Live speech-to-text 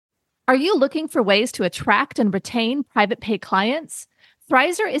Are you looking for ways to attract and retain private pay clients?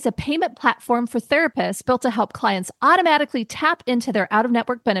 Thrizer is a payment platform for therapists built to help clients automatically tap into their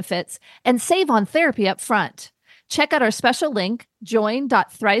out-of-network benefits and save on therapy up front. Check out our special link,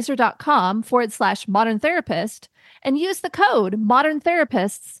 join.thrizer.com/modern therapist, and use the code Modern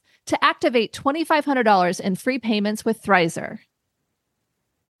Therapists to activate $2,500 in free payments with Thrizer.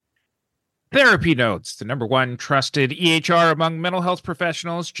 Therapy Notes, the #1 trusted EHR among mental health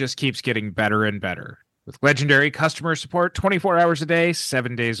professionals, just keeps getting better and better. With legendary customer support 24 hours a day,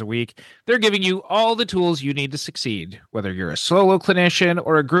 7 days a week, they're giving you all the tools you need to succeed, whether you're a solo clinician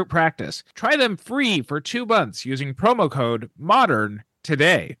or a group practice. Try them free for 2 months using promo code MODERN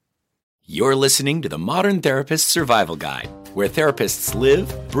today. You're listening to the Modern Therapist Survival Guide, where therapists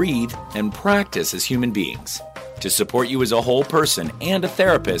live, breathe, and practice as human beings. To support you as a whole person and a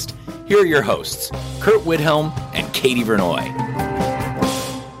therapist, here are your hosts, Kurt Widhelm and Katie Vernoy.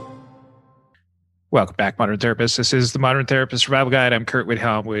 Welcome back, Modern Therapists. This is the Modern Therapist Survival Guide. I'm Kurt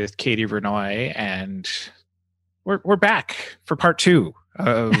Widhelm with Katie Vernoy, and we're back for part 2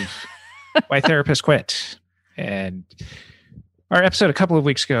 of Why Therapists Quit. And our episode a couple of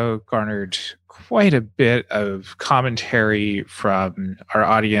weeks ago garnered quite a bit of commentary from our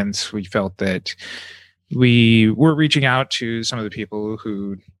audience. We felt that we were reaching out to some of the people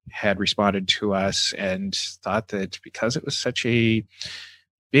who had responded to us and thought that because it was such a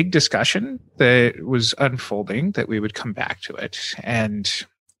big discussion that was unfolding, that we would come back to it. And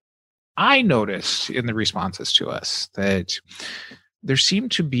I noticed in the responses to us that there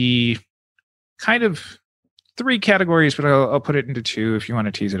seemed to be kind of 3 categories, but I'll put it into 2 if you want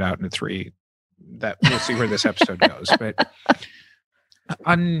to tease it out into 3. That we'll see where this episode goes. But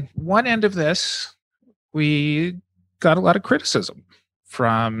on one end of this, we got a lot of criticism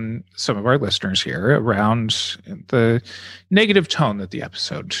from some of our listeners here around the negative tone that the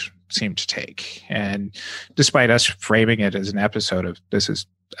episode seemed to take. And despite us framing it as an episode of this is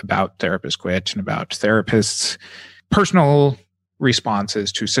about Therapists Quit and about therapists' personal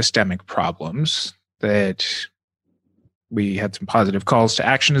responses to systemic problems, that we had some positive calls to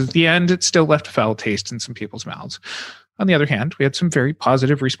action at the end, it still left a foul taste in some people's mouths. On the other hand, we had some very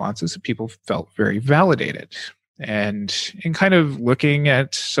positive responses that people felt very validated. And in kind of looking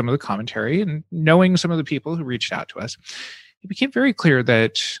at some of the commentary and knowing some of the people who reached out to us, it became very clear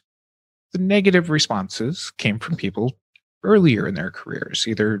that the negative responses came from people earlier in their careers,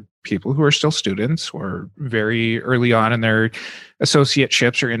 either people who are still students or very early on in their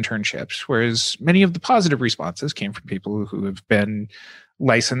associateships or internships, whereas many of the positive responses came from people who have been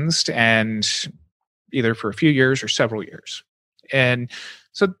licensed and either for a few years or several years. And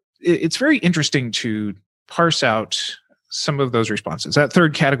so it's very interesting to parse out some of those responses. That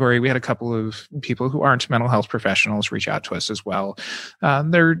third category, we had a couple of people who aren't mental health professionals reach out to us as well.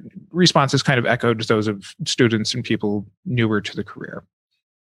 Their responses kind of echoed those of students and people newer to the career.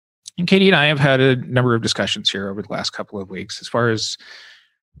 And Katie and I have had a number of discussions here over the last couple of weeks as far as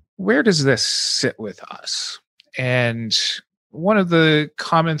where does this sit with us? And one of the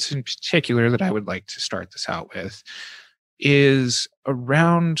comments in particular that I would like to start this out with is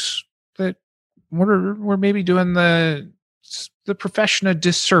around that we're maybe doing the profession a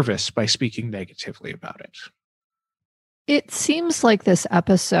disservice by speaking negatively about it. It seems like this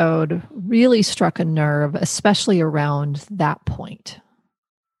episode really struck a nerve, especially around that point,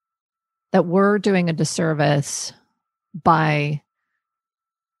 that we're doing a disservice by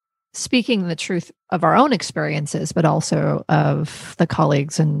speaking the truth of our own experiences, but also of the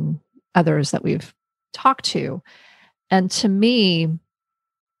colleagues and others that we've talked to. And to me,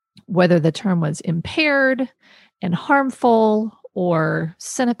 whether the term was impaired and harmful or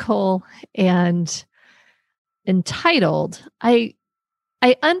cynical and entitled, I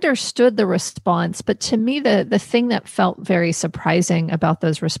understood the response, but to me, the thing that felt very surprising about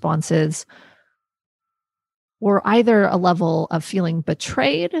those responses were either a level of feeling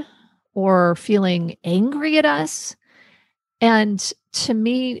betrayed or feeling angry at us. And to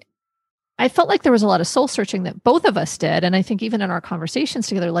me, I felt like there was a lot of soul searching that both of us did. And I think even in our conversations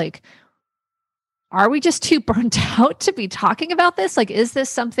together, like, are we just too burnt out to be talking about this? Like, is this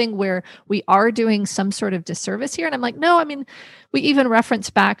something where we are doing some sort of disservice here? And I'm like, no, I mean, we even reference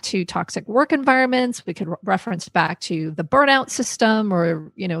back to toxic work environments. We could reference back to the burnout system, or,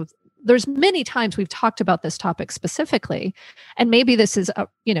 you know, there's many times we've talked about this topic specifically. And maybe this is,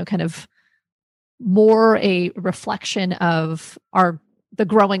 kind of more a reflection of the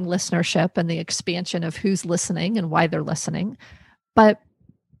growing listenership and the expansion of who's listening and why they're listening. But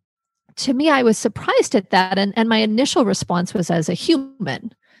to me, I was surprised at that. And my initial response was as a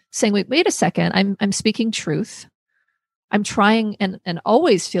human saying, wait a second, I'm speaking truth. I'm trying and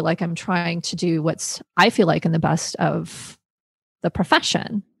always feel like I'm trying to do I feel like in the best of the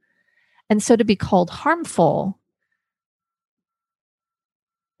profession. And so to be called harmful,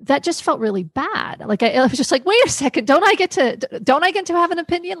 that just felt really bad. Like I was just like, wait a second, don't I get to have an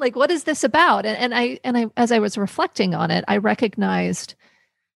opinion? Like, what is this about? And I, as I was reflecting on it, I recognized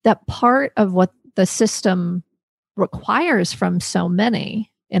that part of what the system requires from so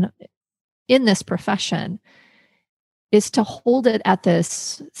many in this profession is to hold it at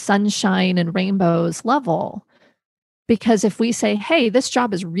this sunshine and rainbows level. Because if we say, hey, this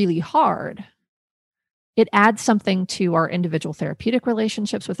job is really hard, it adds something to our individual therapeutic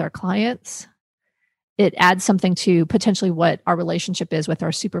relationships with our clients. It adds something to potentially what our relationship is with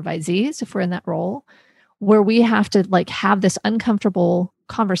our supervisees, if we're in that role, where we have to like have this uncomfortable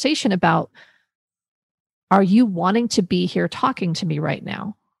conversation about, are you wanting to be here talking to me right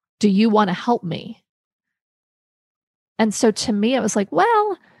now? Do you want to help me? And so to me, it was like,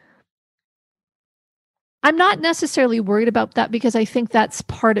 well, I'm not necessarily worried about that because I think that's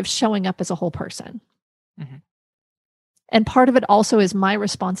part of showing up as a whole person. Mm-hmm. And part of it also is my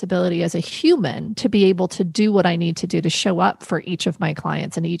responsibility as a human to be able to do what I need to do to show up for each of my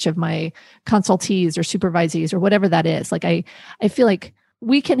clients and each of my consultees or supervisees or whatever that is. Like I feel like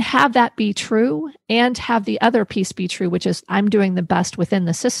we can have that be true and have the other piece be true, which is I'm doing the best within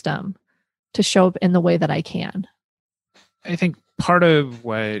the system to show up in the way that I can. I think part of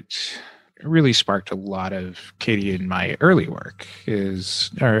what really sparked a lot of Katie and my early work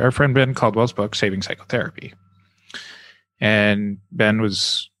is our friend Ben Caldwell's book, Saving Psychotherapy. And Ben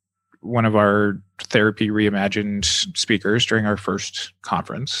was one of our Therapy Reimagined speakers during our first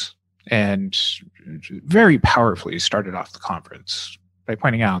conference, and very powerfully started off the conference by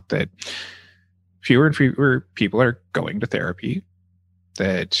pointing out that fewer and fewer people are going to therapy,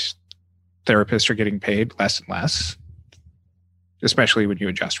 that therapists are getting paid less and less, especially when you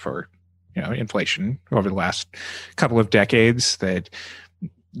adjust for inflation over the last couple of decades, that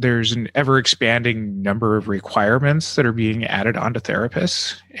there's an ever expanding number of requirements that are being added onto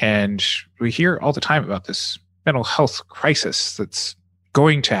therapists. And we hear all the time about this mental health crisis that's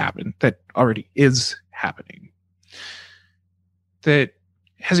going to happen, that already is happening, that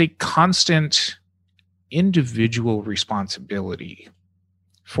has a constant individual responsibility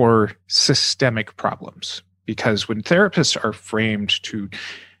for systemic problems. Because when therapists are framed to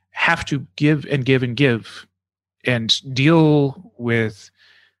have to give and give and give and deal with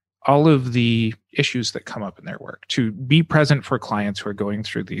all of the issues that come up in their work, to be present for clients who are going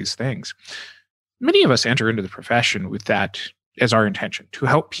through these things, many of us enter into the profession with that as our intention, to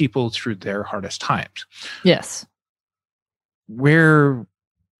help people through their hardest times. Yes. Where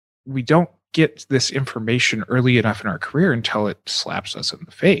we don't get this information early enough in our career until it slaps us in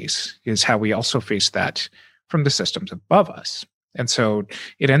the face is how we also face that from the systems above us. And so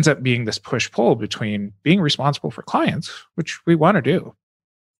it ends up being this push-pull between being responsible for clients, which we want to do.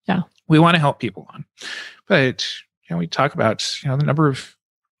 Yeah. We want to help people on. But we talk about the number of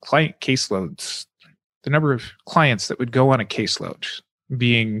client caseloads, the number of clients that would go on a caseload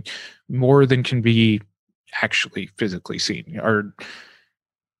being more than can be actually physically seen. Our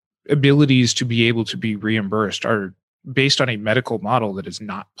abilities to be able to be reimbursed are based on a medical model that is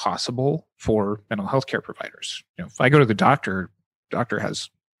not possible for mental health care providers. If I go to the doctor has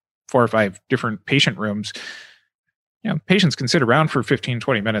 4 or 5 different patient rooms. Patients can sit around for 15,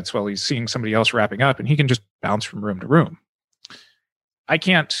 20 minutes while he's seeing somebody else wrapping up, and he can just bounce from room to room. I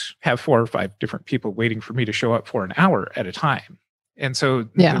can't have 4 or 5 different people waiting for me to show up for an hour at a time. And so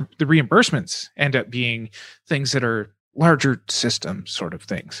the reimbursements end up being things that are larger system sort of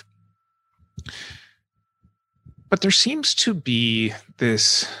things. But there seems to be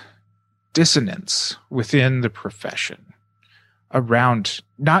this dissonance within the profession around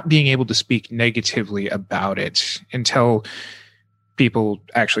not being able to speak negatively about it until people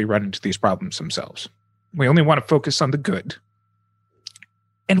actually run into these problems themselves. We only want to focus on the good.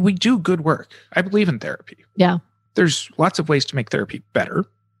 And we do good work. I believe in therapy. Yeah. There's lots of ways to make therapy better.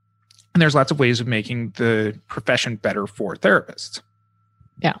 And there's lots of ways of making the profession better for therapists.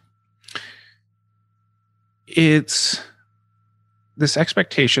 Yeah. It's this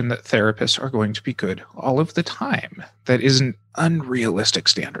expectation that therapists are going to be good all of the time that is an unrealistic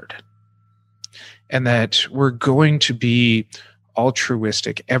standard. And that we're going to be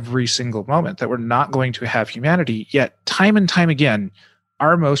altruistic every single moment, that we're not going to have humanity. Yet time and time again,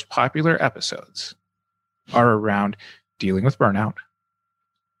 our most popular episodes are around dealing with burnout,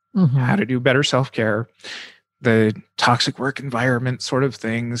 how to do better self-care, the toxic work environment sort of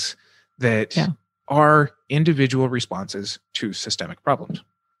things that are individual responses to systemic problems.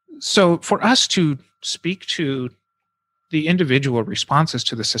 So for us to speak to the individual responses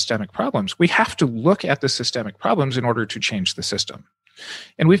to the systemic problems. We have to look at the systemic problems in order to change the system.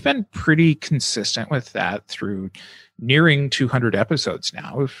 And we've been pretty consistent with that through nearing 200 episodes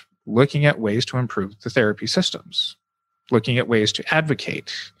now of looking at ways to improve the therapy systems, looking at ways to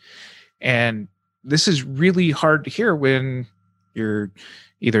advocate. And this is really hard to hear when you're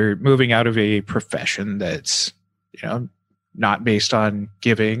either moving out of a profession that's, not based on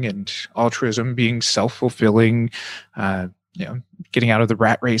giving and altruism, being self-fulfilling, getting out of the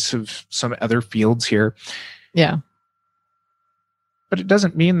rat race of some other fields here. Yeah. But it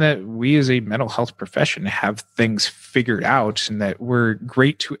doesn't mean that we as a mental health profession have things figured out and that we're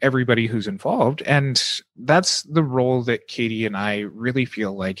great to everybody who's involved. And that's the role that Katie and I really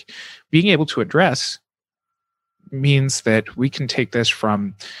feel like being able to address means that we can take this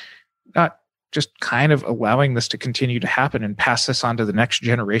from not just kind of allowing this to continue to happen and pass this on to the next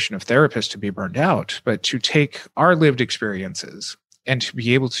generation of therapists to be burned out, but to take our lived experiences and to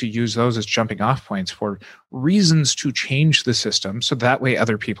be able to use those as jumping off points for reasons to change the system so that way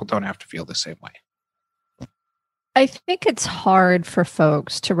other people don't have to feel the same way. I think it's hard for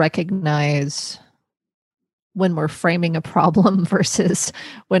folks to recognize when we're framing a problem versus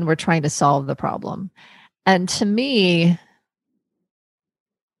when we're trying to solve the problem. And to me,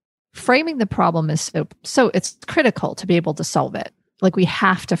 framing the problem is so it's critical to be able to solve it. Like, we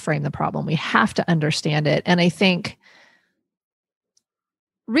have to frame the problem. We have to understand it. And I think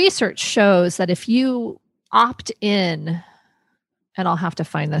research shows that if you opt in, and I'll have to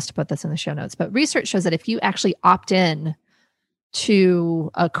find this to put this in the show notes, but research shows that if you actually opt in to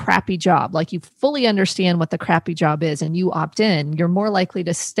a crappy job, like you fully understand what the crappy job is and you opt in, you're more likely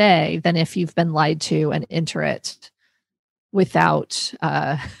to stay than if you've been lied to and enter it without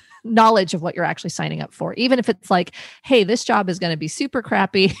knowledge of what you're actually signing up for. Even if it's like, hey, this job is going to be super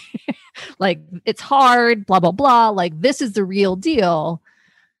crappy, like it's hard, blah, blah, blah, like this is the real deal.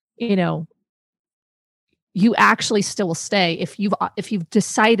 You actually still will stay if you've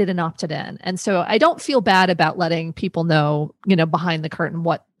decided and opted in. And so I don't feel bad about letting people know, behind the curtain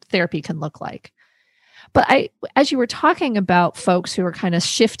what therapy can look like. But as you were talking about folks who are kind of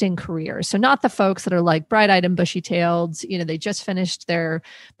shifting careers, so not the folks that are like bright-eyed and bushy-tailed, they just finished their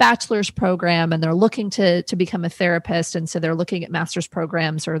bachelor's program and they're looking to become a therapist. And so they're looking at master's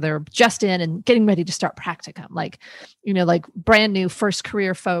programs, or they're just in and getting ready to start practicum. Like brand new first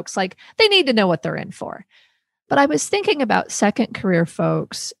career folks, like they need to know what they're in for. But I was thinking about second career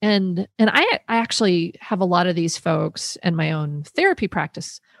folks, and I actually have a lot of these folks in my own therapy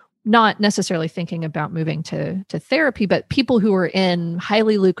practice, not necessarily thinking about moving to therapy, but people who are in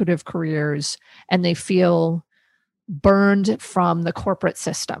highly lucrative careers and they feel burned from the corporate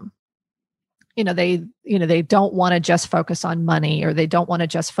system. They don't want to just focus on money, or they don't want to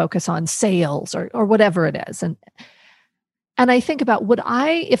just focus on sales or whatever it is. And I think about, would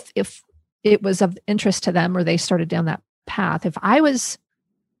I, if it was of interest to them or they started down that path, if I was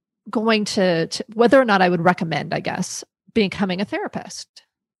going to whether or not I would recommend, I guess, becoming a therapist.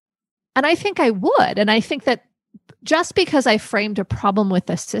 And I think I would. And I think that just because I framed a problem with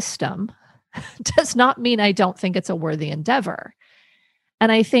a system does not mean I don't think it's a worthy endeavor.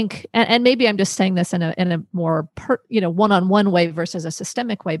 And I think, and maybe I'm just saying this in a more one-on-one way versus a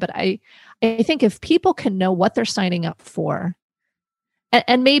systemic way, but I think if people can know what they're signing up for,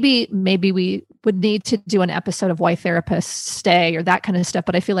 and maybe we would need to do an episode of why therapists stay or that kind of stuff.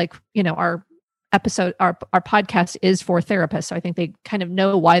 But I feel like, our episode, our podcast is for therapists. So I think they kind of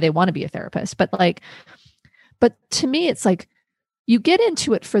know why they want to be a therapist. But to me, it's like you get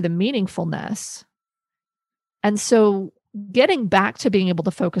into it for the meaningfulness. And so getting back to being able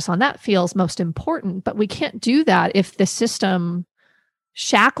to focus on that feels most important, but we can't do that if the system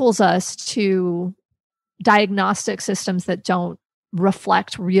shackles us to diagnostic systems that don't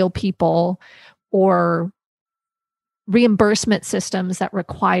reflect real people, or reimbursement systems that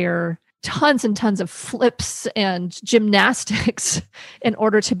require tons and tons of flips and gymnastics in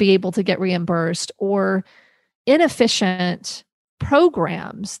order to be able to get reimbursed, or inefficient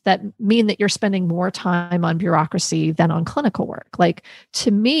programs that mean that you're spending more time on bureaucracy than on clinical work. Like,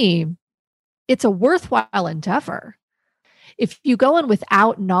 to me, it's a worthwhile endeavor. If you go in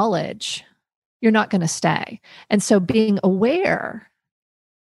without knowledge, you're not going to stay. And so being aware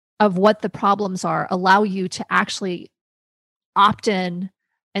of what the problems are allow you to actually opt in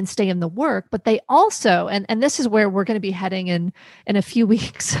and stay in the work. But they also, and this is where we're going to be heading in a few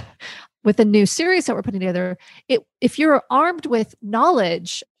weeks with a new series that we're putting together. If you're armed with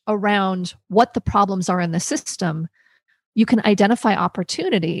knowledge around what the problems are in the system, you can identify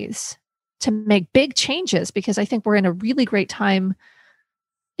opportunities to make big changes, because I think we're in a really great time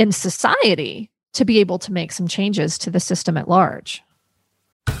in society to be able to make some changes to the system at large.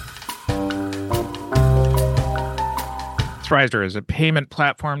 Thrizer is a payment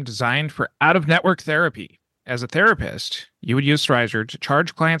platform designed for out-of-network therapy. As a therapist, you would use Thrizer to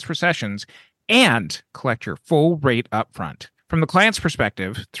charge clients for sessions and collect your full rate upfront. From the client's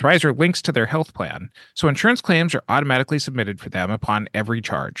perspective, Thrizer links to their health plan, so insurance claims are automatically submitted for them upon every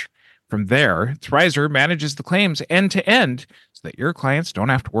charge. From there, Thrizer manages the claims end-to-end so that your clients don't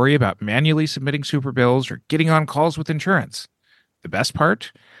have to worry about manually submitting super bills or getting on calls with insurance. The best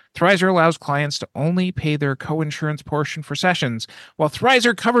part? Thrizer allows clients to only pay their co-insurance portion for sessions, while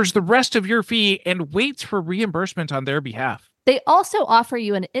Thrizer covers the rest of your fee and waits for reimbursement on their behalf. They also offer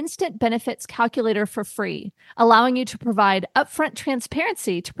you an instant benefits calculator for free, allowing you to provide upfront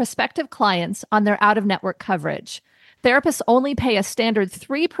transparency to prospective clients on their out-of-network coverage. Therapists only pay a standard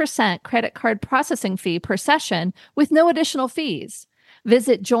 3% credit card processing fee per session with no additional fees.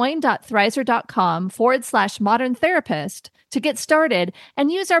 Visit join.thrizer.com/modern therapist to get started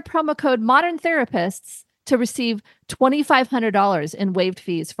and use our promo code Modern Therapists to receive $2,500 in waived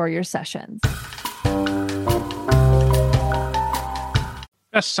fees for your sessions.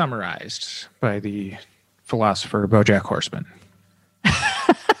 Best summarized by the philosopher BoJack Horseman.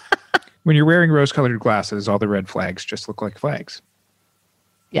 When you're wearing rose-colored glasses, all the red flags just look like flags.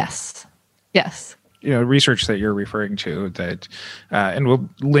 Yes. Yes. Research that you're referring to that, and we'll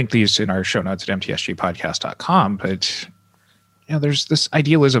link these in our show notes at mtsgpodcast.com, but there's this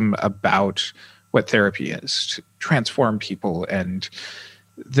idealism about what therapy is to transform people, and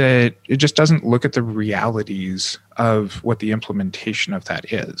that it just doesn't look at the realities of what the implementation of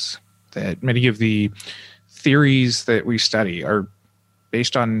that is. That many of the theories that we study are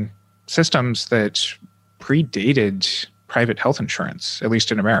based on systems that predated private health insurance, at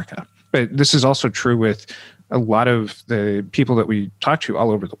least in America. But this is also true with a lot of the people that we talk to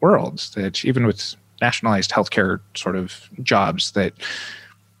all over the world, that even with nationalized healthcare sort of jobs, that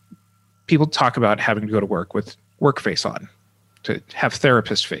people talk about having to go to work with work face on, to have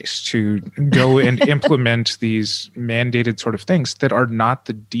therapist face, to go and implement these mandated sort of things that are not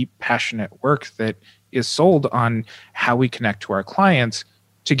the deep, passionate work that is sold on how we connect to our clients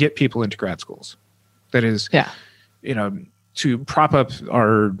to get people into grad schools. That is, to prop up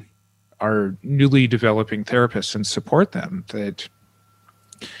our newly developing therapists and support them, that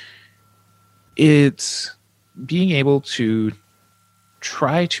it's being able to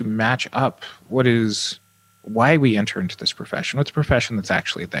try to match up what is why we enter into this profession with the profession that's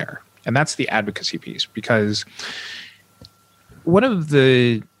actually there. And that's the advocacy piece, because one of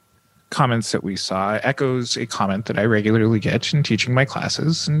the comments that we saw echoes a comment that I regularly get in teaching my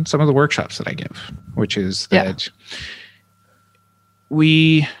classes and some of the workshops that I give, which is that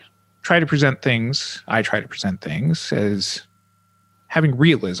I try to present things as having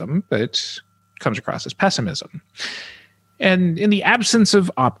realism, but comes across as pessimism. And in the absence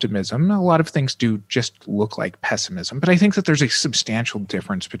of optimism, a lot of things do just look like pessimism. But I think that there's a substantial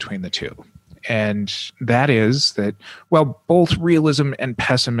difference between the two. And that is that, well, both realism and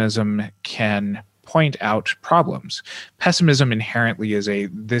pessimism can point out problems. Pessimism inherently is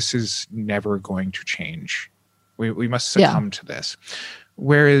this is never going to change. We must succumb to this.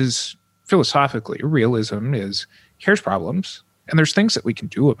 Whereas philosophically, realism is, here's problems, and there's things that we can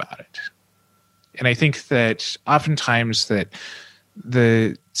do about it. And I think that oftentimes that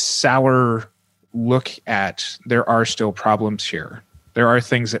the sour look at, there are still problems here. There are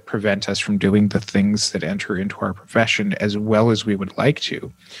things that prevent us from doing the things that enter into our profession as well as we would like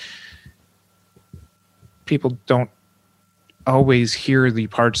to. People don't always hear the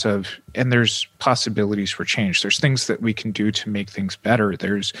parts of, and there's possibilities for change. There's things that we can do to make things better.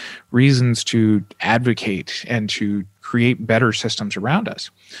 There's reasons to advocate and to create better systems around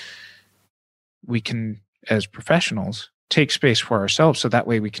us. We can, as professionals, take space for ourselves so that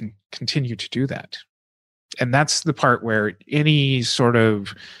way we can continue to do that. And that's the part where any sort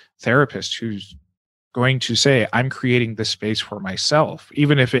of therapist who's going to say, I'm creating this space for myself,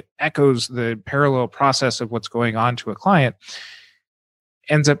 even if it echoes the parallel process of what's going on to a client,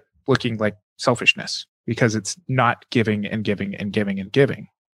 ends up looking like selfishness because it's not giving and giving and giving and giving.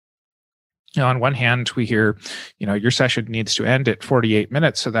 On one hand, we hear, your session needs to end at 48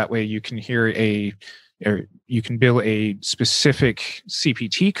 minutes so that way you can you can bill a specific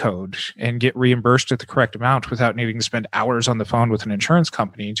CPT code and get reimbursed at the correct amount without needing to spend hours on the phone with an insurance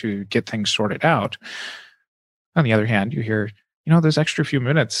company to get things sorted out. On the other hand, you hear, those extra few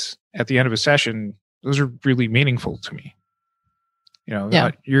minutes at the end of a session, those are really meaningful to me.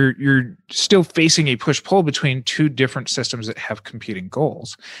 You're still facing a push-pull between two different systems that have competing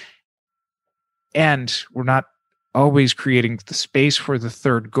goals. And we're not always creating the space for the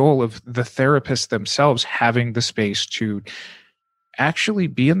third goal of the therapists themselves having the space to actually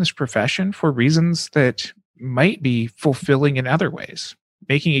be in this profession for reasons that might be fulfilling in other ways,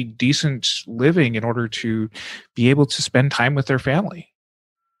 making a decent living in order to be able to spend time with their family,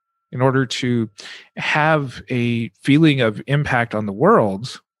 in order to have a feeling of impact on the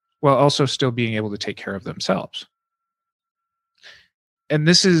world while also still being able to take care of themselves. And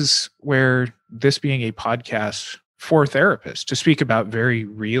this is where this being a podcast for therapists to speak about very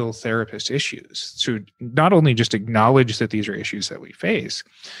real therapist issues, to not only just acknowledge that these are issues that we face,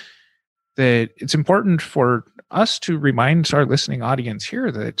 that it's important for us to remind our listening audience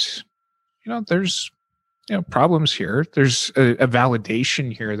here that, there's, problems here. There's a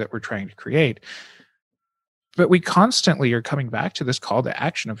validation here that we're trying to create. But we constantly are coming back to this call to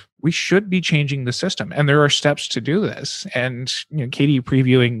action of we should be changing the system. And there are steps to do this. And Katie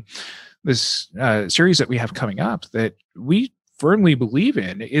previewing this series that we have coming up that we firmly believe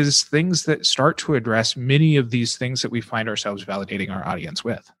in is things that start to address many of these things that we find ourselves validating our audience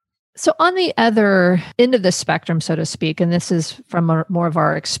with. So on the other end of the spectrum, so to speak, and this is from more of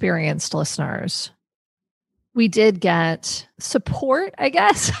our experienced listeners, we did get support, I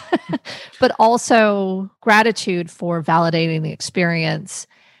guess, but also gratitude for validating the experience.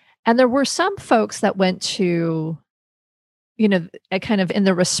 And there were some folks that went to, kind of in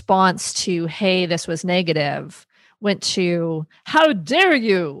the response to, hey, this was negative, went to, how dare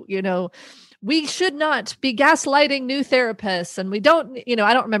you, we should not be gaslighting new therapists. And we don't,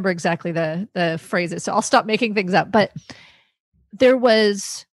 I don't remember exactly the phrases, so I'll stop making things up. But there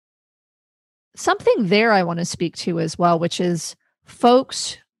was something there I want to speak to as well, which is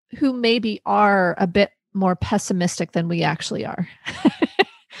folks who maybe are a bit more pessimistic than we actually are.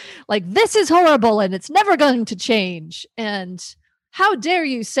 Like, this is horrible and it's never going to change. And how dare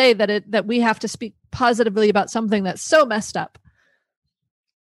you say that we have to speak positively about something that's so messed up?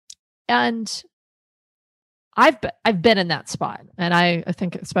 And I've been in that spot. And I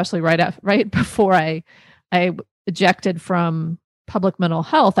think especially right before I ejected from public mental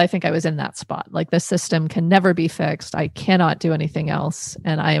health, I think I was in that spot. Like, the system can never be fixed. I cannot do anything else.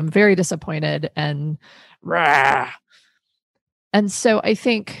 And I am very disappointed and rah. And so I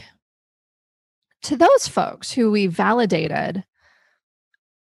think to those folks who we validated,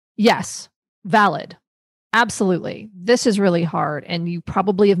 yes, valid. Absolutely. This is really hard. And you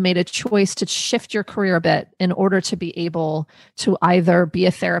probably have made a choice to shift your career a bit in order to be able to either be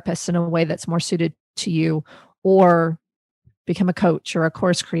a therapist in a way that's more suited to you, or become a coach or a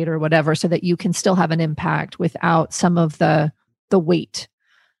course creator or whatever, so that you can still have an impact without some of the weight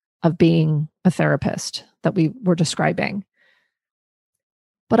of being a therapist that we were describing.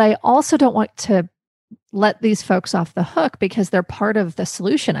 But I also don't want to let these folks off the hook, because they're part of the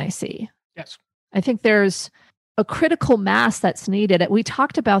solution I see. Yes. I think there's a critical mass that's needed. We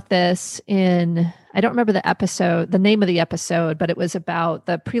talked about this in, I don't remember the name of the episode, but it was about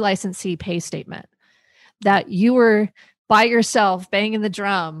the pre-licensee pay statement, that you were by yourself banging the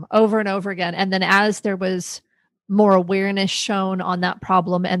drum over and over again. And then as there was more awareness shown on that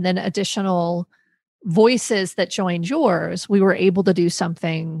problem, and then additional voices that joined yours, we were able to do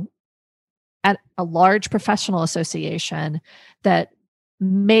something at a large professional association that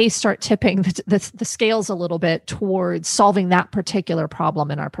may start tipping the scales a little bit towards solving that particular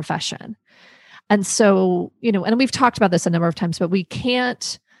problem in our profession. And so, and we've talked about this a number of times, but we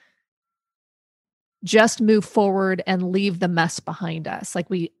can't just move forward and leave the mess behind us. Like,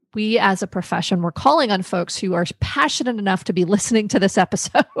 we as a profession, we're calling on folks who are passionate enough to be listening to this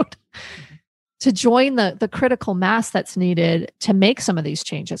episode to join the critical mass that's needed to make some of these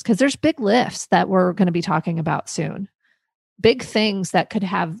changes. Because there's big lifts that we're going to be talking about soon. Big things that could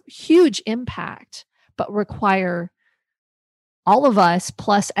have huge impact, but require all of us,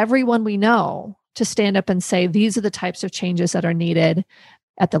 plus everyone we know, to stand up and say, these are the types of changes that are needed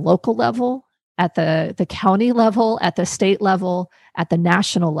at the local level, at the county level, at the state level, at the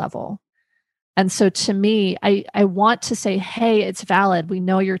national level. And so to me, I want to say, hey, it's valid. We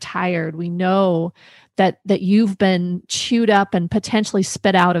know you're tired. We know that you've been chewed up and potentially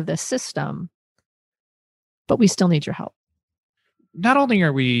spit out of this system, but we still need your help. Not only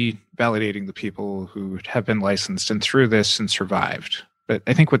are we validating the people who have been licensed and through this and survived, but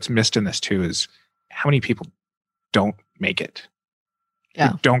I think what's missed in this too is how many people don't make it,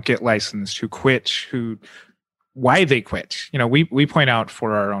 who don't get licensed, who quit, why they quit. We point out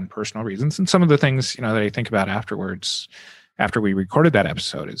for our own personal reasons, and some of the things, that I think about afterwards, after we recorded that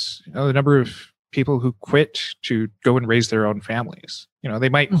episode, is, the number of people who quit to go and raise their own families. They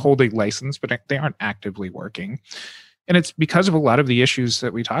might hold a license, but they aren't actively working. And it's because of a lot of the issues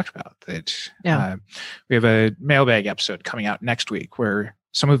that we talked about that we have a mailbag episode coming out next week where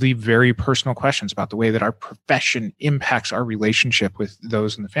some of the very personal questions about the way that our profession impacts our relationship with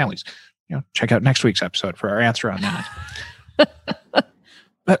those in the families. Check out next week's episode for our answer on that.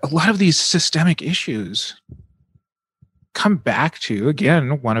 But a lot of these systemic issues come back to,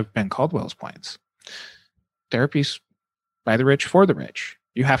 again, one of Ben Caldwell's points. Therapy's by the rich for the rich.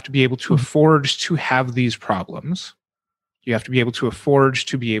 You have to be able to afford to have these problems. You have to be able to afford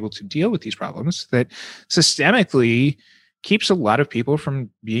to be able to deal with these problems that systemically keeps a lot of people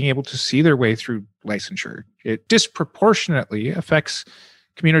from being able to see their way through licensure. It disproportionately affects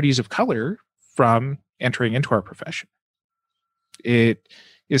communities of color from entering into our profession. It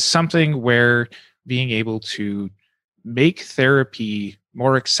is something where being able to make therapy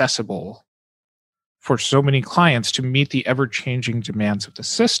more accessible for so many clients to meet the ever-changing demands of the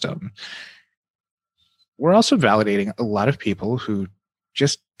system, we're also validating a lot of people who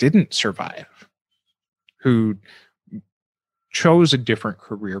just didn't survive, who chose a different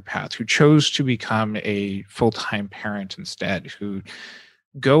career path, who chose to become a full-time parent instead, who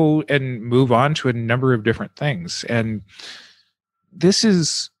go and move on to a number of different things. And this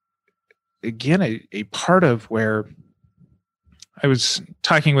is, again, a part of where I was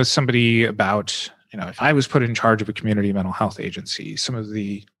talking with somebody about, if I was put in charge of a community mental health agency, some of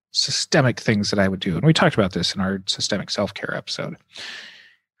the systemic things that I would do. And we talked about this in our systemic self-care episode,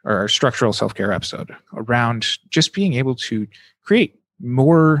 or our structural self-care episode, around just being able to create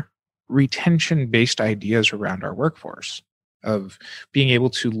more retention-based ideas around our workforce, of being able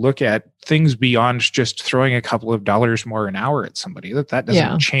to look at things beyond just throwing a couple of dollars more an hour at somebody. That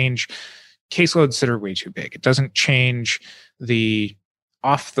doesn't change caseloads that are way too big. It doesn't change the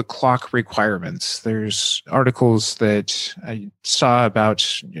off-the-clock requirements. There's articles that I saw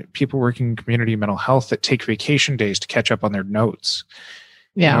about people working in community mental health that take vacation days to catch up on their notes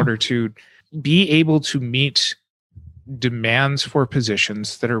in order to be able to meet demands for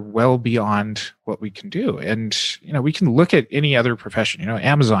positions that are well beyond what we can do. And, we can look at any other profession.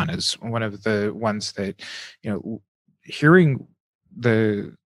 Amazon is one of the ones that, hearing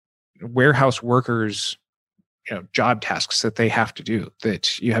the warehouse workers job tasks that they have to do,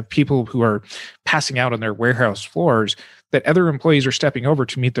 that you have people who are passing out on their warehouse floors that other employees are stepping over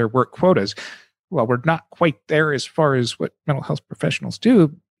to meet their work quotas. Well, we're not quite there as far as what mental health professionals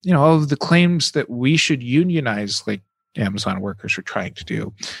do. All of the claims that we should unionize, like Amazon workers are trying to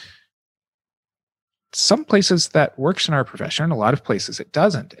do. Some places that works in our profession, a lot of places it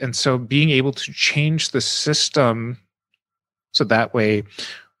doesn't. And so being able to change the system so that way,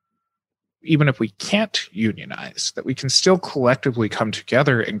 even if we can't unionize, that we can still collectively come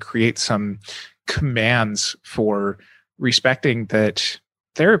together and create some commands for respecting that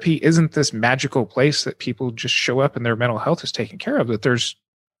therapy isn't this magical place that people just show up and their mental health is taken care of, that there's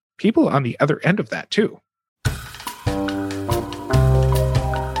people on the other end of that too.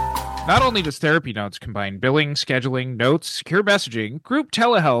 Not only does Therapy Notes combine billing, scheduling, notes, secure messaging, group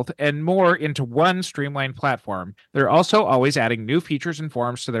telehealth, and more into one streamlined platform, they're also always adding new features and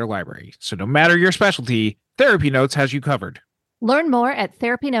forms to their library. So no matter your specialty, Therapy Notes has you covered. Learn more at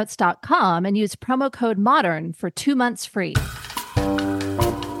therapynotes.com and use promo code MODERN for 2 months free.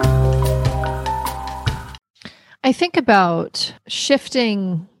 I think about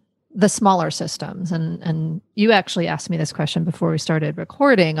shifting the smaller systems. And you actually asked me this question before we started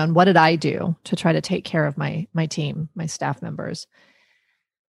recording on what did I do to try to take care of my team, my staff members.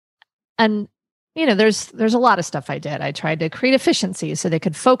 And, there's a lot of stuff I did. I tried to create efficiencies so they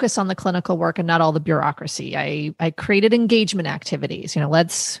could focus on the clinical work and not all the bureaucracy. I created engagement activities,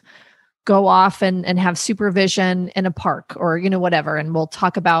 let's go off and have supervision in a park or, whatever. And we'll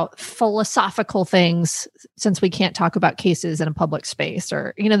talk about philosophical things since we can't talk about cases in a public space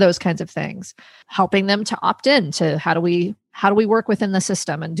or, those kinds of things, helping them to opt in to how do we work within the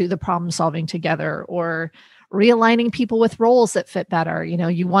system and do the problem solving together, or realigning people with roles that fit better.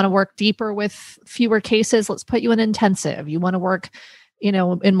 You want to work deeper with fewer cases. Let's put you in intensive. You want to work,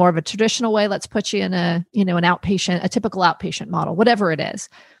 in more of a traditional way. Let's put you in a typical outpatient model, whatever it is.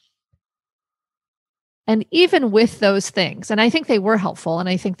 And even with those things, and I think they were helpful, and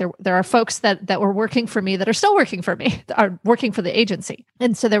I think there are folks that were working for me that are still working for me, that are working for the agency.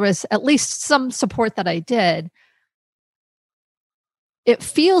 And so there was at least some support that I did. It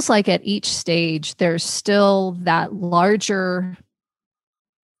feels like at each stage, there's still that larger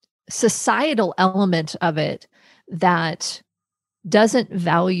societal element of it that doesn't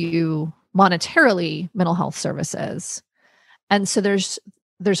value monetarily mental health services. And so there's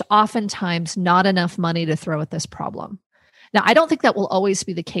oftentimes not enough money to throw at this problem. Now, I don't think that will always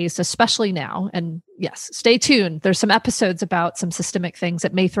be the case, especially now. And yes, stay tuned. There's some episodes about some systemic things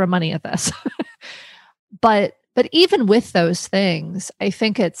that may throw money at this. But even with those things, I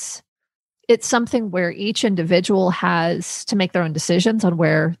think it's something where each individual has to make their own decisions on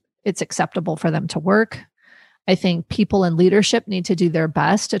where it's acceptable for them to work. I think people in leadership need to do their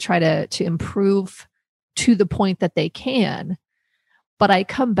best to try to improve to the point that they can. But I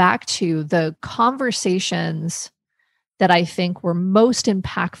come back to the conversations that I think were most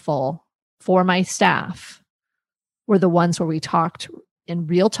impactful for my staff were the ones where we talked in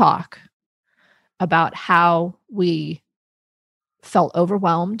real talk about how we felt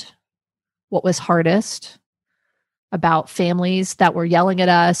overwhelmed, what was hardest, about families that were yelling at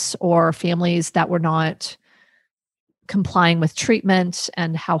us or families that were not complying with treatment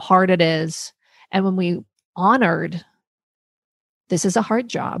and how hard it is. And when we honored, this is a hard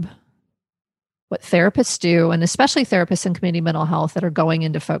job. What therapists do, and especially therapists in community mental health that are going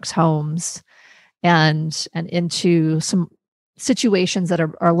into folks' homes and into some situations that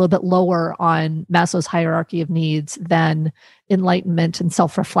are a little bit lower on Maslow's hierarchy of needs than enlightenment and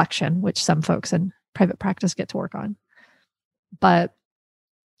self-reflection, which some folks in private practice get to work on. But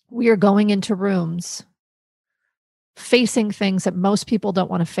we are going into rooms facing things that most people don't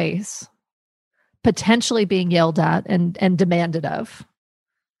want to face, potentially being yelled at and demanded of.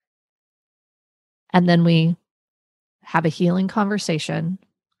 And then we have a healing conversation.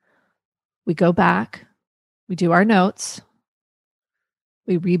 We go back, we do our notes,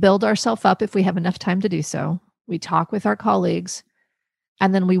 we rebuild ourselves up if we have enough time to do so. We talk with our colleagues,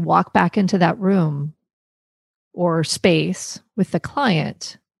 and then we walk back into that room or space with the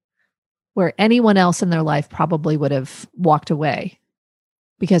client where anyone else in their life probably would have walked away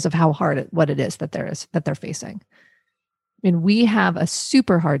because of how hard what it is that they're facing. I mean, we have a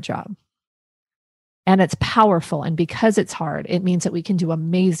super hard job, and it's powerful. And because it's hard, it means that we can do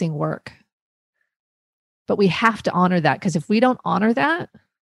amazing work. But we have to honor that, because if we don't honor that,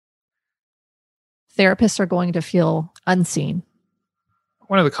 therapists are going to feel unseen.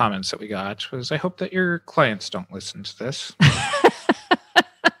 One of the comments that we got was, I hope that your clients don't listen to this.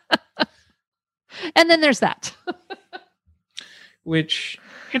 And then there's that. Which,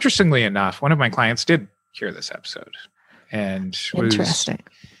 interestingly enough, one of my clients did hear this episode. And was interesting.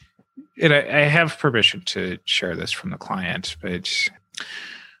 And I have permission to share this from the client, but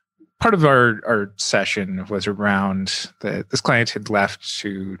part of our session was around that this client had left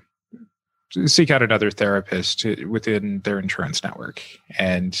to seek out another therapist within their insurance network,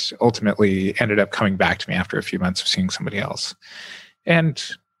 and ultimately ended up coming back to me after a few months of seeing somebody else, and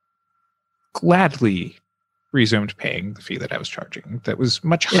gladly resumed paying the fee that I was charging that was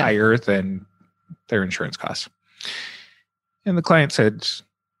much higher than their insurance costs. And the client said,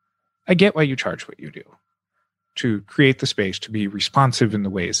 I get why you charge what you do, to create the space to be responsive in the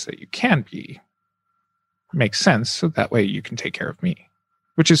ways that you can be. Makes sense, so that way you can take care of me,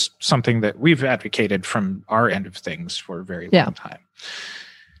 which is something that we've advocated from our end of things for a very long time.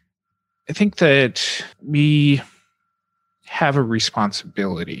 I think that we have a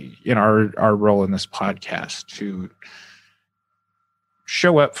responsibility in our role in this podcast to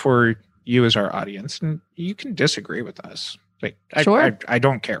show up for you as our audience, and you can disagree with us. Like, sure. I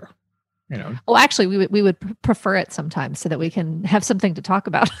don't care. You know. Oh, actually, we would prefer it sometimes so that we can have something to talk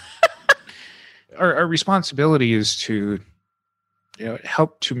about. Our responsibility is to,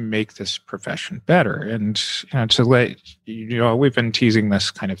 help to make this profession better, and to let we've been teasing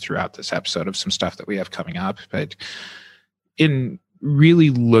this kind of throughout this episode of some stuff that we have coming up, but in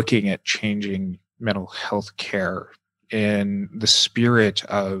really looking at changing mental health care in the spirit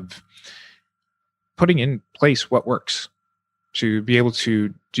of putting in place what works, to be able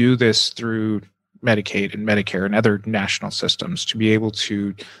to do this through Medicaid and Medicare and other national systems, to be able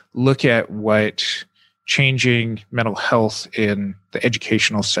to look at what changing mental health in the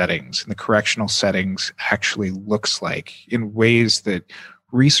educational settings and the correctional settings actually looks like in ways that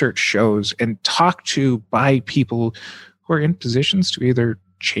research shows, and talk to by people who are in positions to either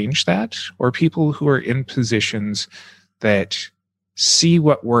change that, or people who are in positions that see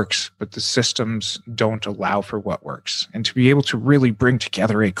what works, but the systems don't allow for what works. And to be able to really bring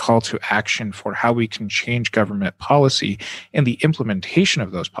together a call to action for how we can change government policy and the implementation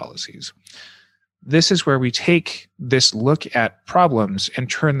of those policies. This is where we take this look at problems and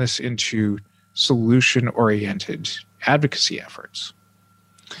turn this into solution-oriented advocacy efforts.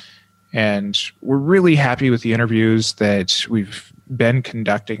 And we're really happy with the interviews that we've been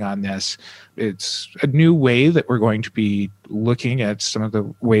conducting on this. It's a new way that we're going to be looking at some of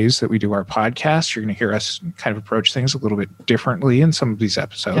the ways that we do our podcast. You're going to hear us kind of approach things a little bit differently in some of these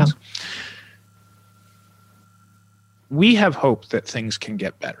episodes. we have hope that things can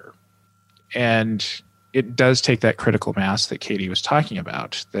get better. And it does take that critical mass that Katie was talking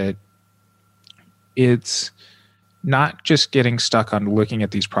about, that it's not just getting stuck on looking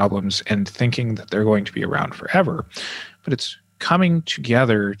at these problems and thinking that they're going to be around forever, but it's coming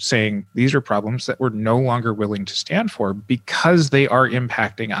together saying these are problems that we're no longer willing to stand for because they are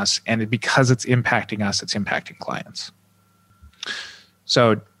impacting us, and because it's impacting us, it's impacting clients.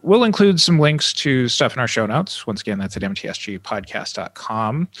 So we'll include some links to stuff in our show notes. Once again, that's at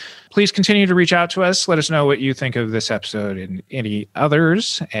mtsgpodcast.com. Please continue to reach out to us. Let us know what you think of this episode and any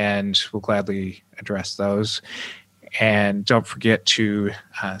others, and we'll gladly address those. And don't forget to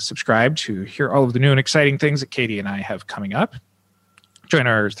subscribe to hear all of the new and exciting things that Katie and I have coming up. Join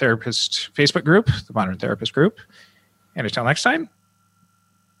our therapist Facebook group, the Modern Therapist Group. And until next time,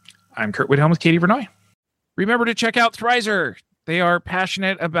 I'm Kurt Whithelm with Katie Vernoy. Remember to check out Thrizer. They are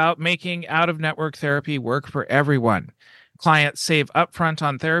passionate about making out-of-network therapy work for everyone. Clients save upfront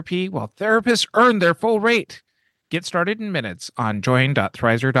on therapy while therapists earn their full rate. Get started in minutes on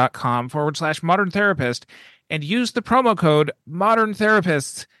join.thrizer.com/modern-therapist and use the promo code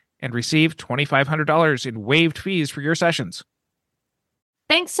MODERN-THERAPISTS and receive $2,500 in waived fees for your sessions.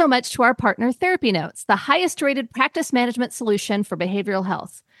 Thanks so much to our partner, Therapy Notes, the highest-rated practice management solution for behavioral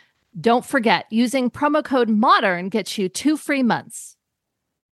health. Don't forget, using promo code MODERN gets you 2 free months.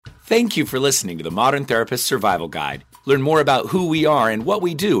 Thank you for listening to the Modern Therapist Survival Guide. Learn more about who we are and what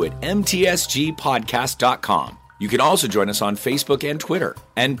we do at mtsgpodcast.com. You can also join us on Facebook and Twitter.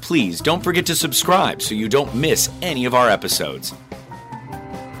 And please don't forget to subscribe so you don't miss any of our episodes.